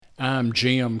I'm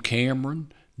Jim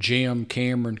Cameron, Jim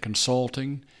Cameron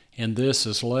Consulting, and this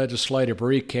is Legislative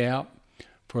Recap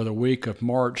for the week of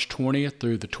March 20th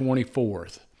through the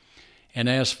 24th. And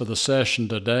as for the session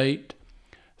to date,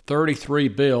 33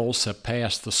 bills have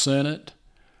passed the Senate,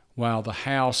 while the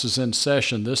House is in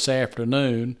session this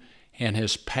afternoon and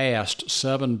has passed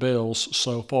 7 bills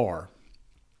so far.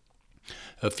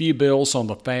 A few bills on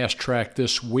the fast track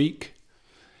this week.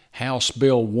 House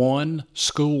Bill 1,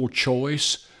 School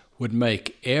Choice, would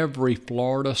make every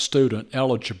Florida student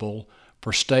eligible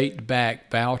for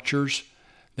state-backed vouchers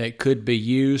that could be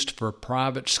used for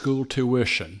private school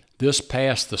tuition. This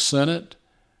passed the Senate,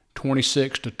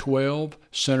 26-12.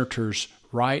 Senators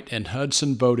Wright and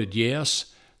Hudson voted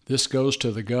yes. This goes to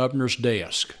the governor's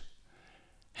desk.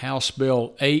 House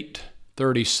Bill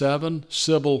 837,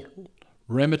 Civil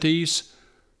Remedies,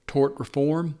 Tort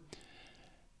Reform,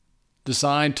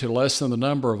 designed to lessen the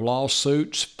number of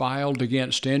lawsuits filed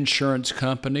against insurance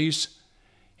companies,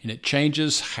 and it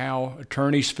changes how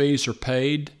attorney's fees are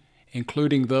paid,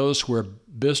 including those where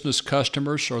business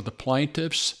customers are the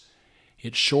plaintiffs.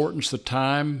 It shortens the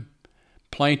time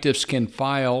plaintiffs can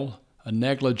file a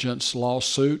negligence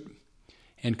lawsuit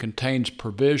and contains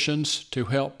provisions to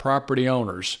help property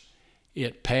owners.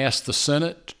 It passed the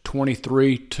Senate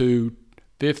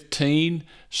 23-15.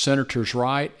 Senators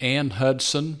Wright and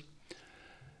Hudson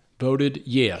voted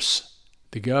yes.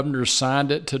 The governor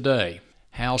signed it today.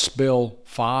 House Bill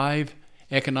 5,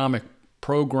 Economic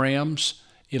Programs,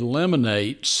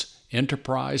 eliminates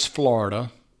Enterprise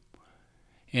Florida,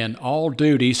 and all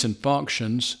duties and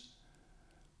functions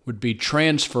would be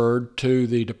transferred to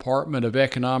the Department of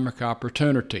Economic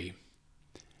Opportunity.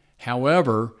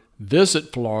 However,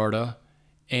 Visit Florida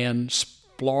and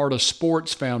Florida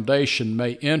Sports Foundation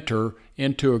may enter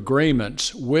into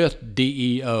agreements with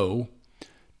DEO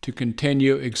to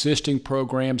continue existing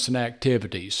programs and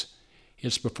activities.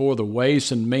 It's before the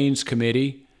Ways and Means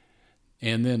Committee,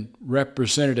 and then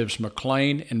Representatives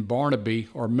McLean and Barnaby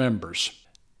are members.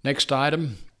 Next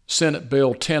item, Senate Bill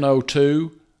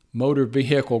 1002, Motor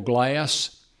Vehicle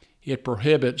Glass. It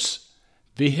prohibits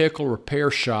vehicle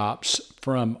repair shops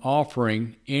from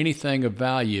offering anything of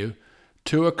value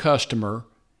to a customer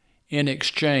in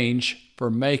exchange for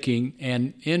making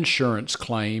an insurance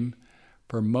claim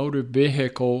for motor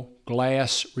vehicle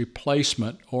glass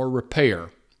replacement or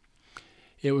repair.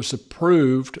 It was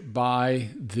approved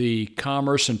by the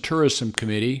Commerce and Tourism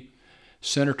Committee.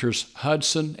 Senators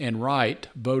Hudson and Wright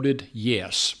voted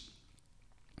yes.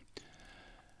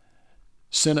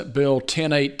 Senate Bill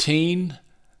 1018,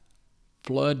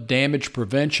 Flood Damage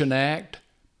Prevention Act.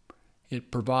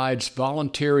 It provides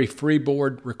voluntary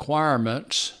freeboard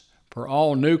requirements for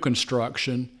all new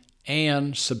construction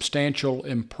and substantial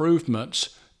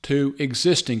improvements to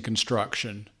existing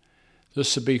construction.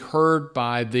 This will be heard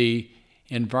by the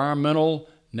Environmental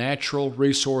Natural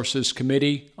Resources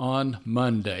Committee on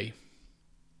Monday.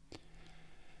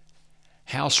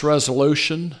 House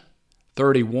Resolution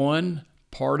 31,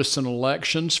 Partisan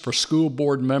Elections for School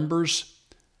Board Members.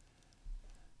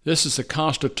 This is a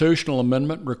constitutional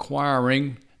amendment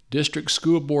requiring district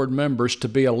school board members to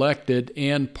be elected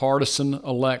in partisan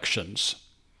elections.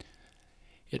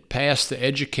 It passed the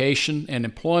Education and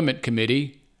Employment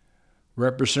Committee.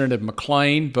 Representative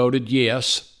McLean voted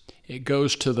yes. It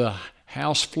goes to the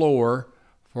House floor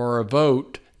for a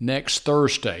vote next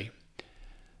Thursday.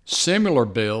 Similar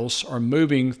bills are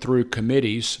moving through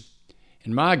committees,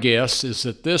 and my guess is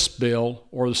that this bill,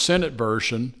 or the Senate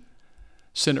version,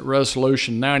 Senate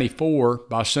Resolution 94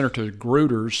 by Senator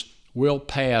Gruters, will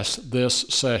pass this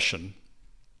session.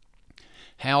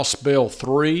 House Bill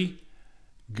 3,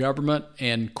 Government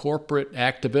and Corporate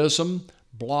Activism,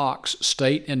 blocks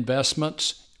state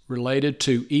investments related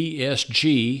to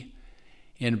ESG,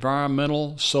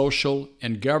 environmental, social,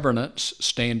 and governance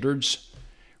standards,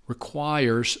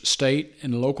 requires state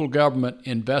and local government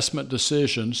investment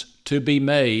decisions to be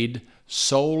made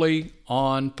solely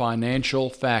on financial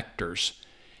factors.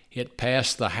 It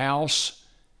passed the House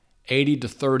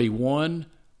 80-31.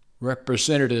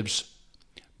 Representatives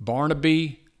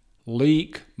Barnaby,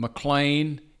 Leake,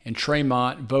 McLean, and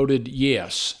Tremont voted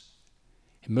yes.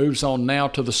 It moves on now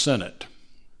to the Senate.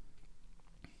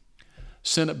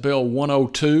 Senate Bill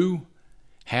 102,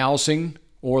 Housing,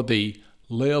 or the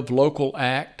Live Local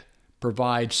Act,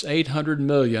 provides $800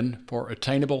 million for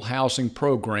attainable housing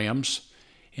programs.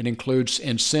 It includes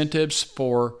incentives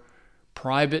for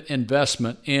private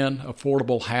investment in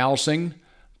affordable housing,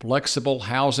 flexible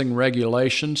housing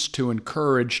regulations to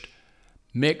encourage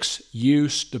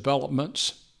mixed-use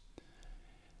developments,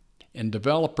 and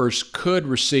developers could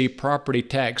receive property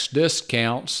tax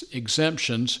discounts,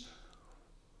 exemptions,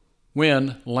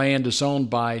 when land is owned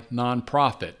by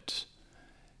nonprofits.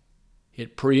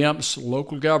 It preempts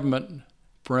local government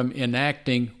from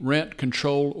enacting rent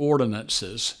control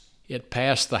ordinances. It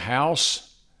passed the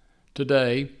House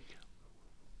today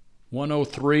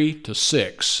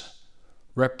 103-6.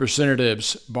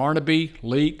 Representatives Barnaby,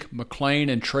 Leake, McLean,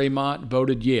 and Tremont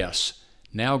voted yes.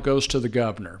 Now goes to the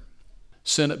governor.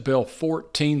 Senate Bill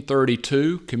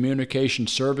 1432, Communication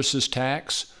Services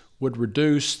Tax, would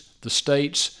reduce the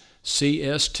state's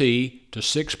CST to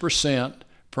 6%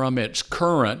 from its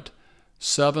current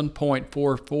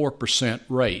 7.44%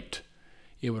 rate.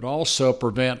 It would also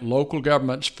prevent local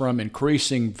governments from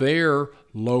increasing their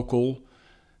local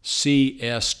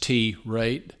CST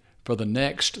rate for the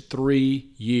next 3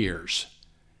 years.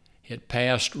 It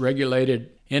passed Regulated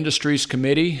Industries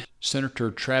Committee.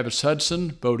 Senator Travis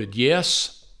Hudson voted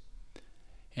yes.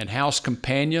 And House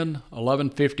Companion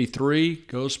 1153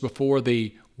 goes before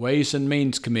the Ways and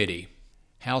Means Committee.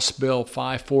 House Bill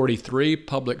 543,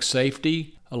 Public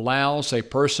Safety, allows a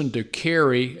person to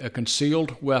carry a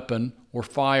concealed weapon or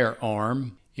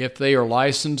firearm if they are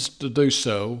licensed to do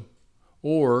so,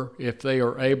 or if they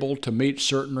are able to meet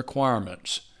certain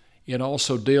requirements. It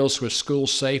also deals with school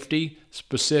safety,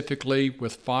 specifically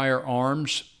with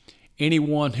firearms.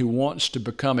 Anyone who wants to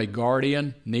become a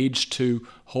guardian needs to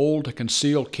hold a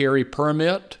concealed carry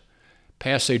permit,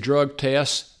 pass a drug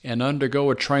test, and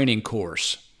undergo a training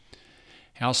course.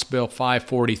 House Bill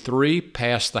 543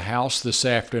 passed the House this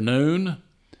afternoon.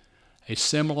 A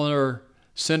similar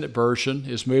Senate version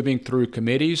is moving through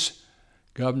committees.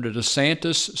 Governor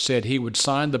DeSantis said he would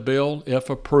sign the bill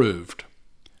if approved.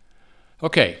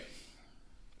 Okay.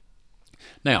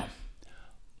 Now,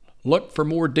 look for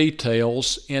more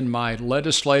details in my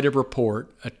legislative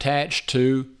report attached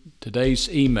to today's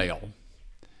email.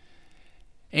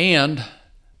 And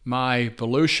my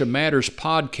Volusia Matters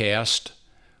podcast,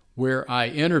 where I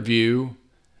interview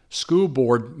school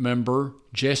board member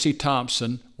Jesse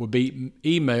Thompson, will be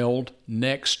emailed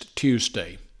next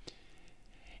Tuesday.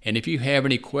 And if you have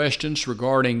any questions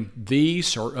regarding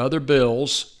these or other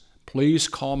bills, please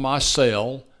call my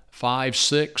cell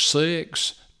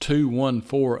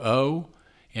 566-2140,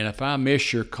 and if I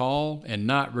miss your call and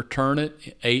not return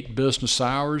it 8 business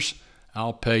hours,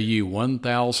 I'll pay you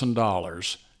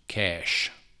 $1,000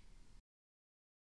 cash.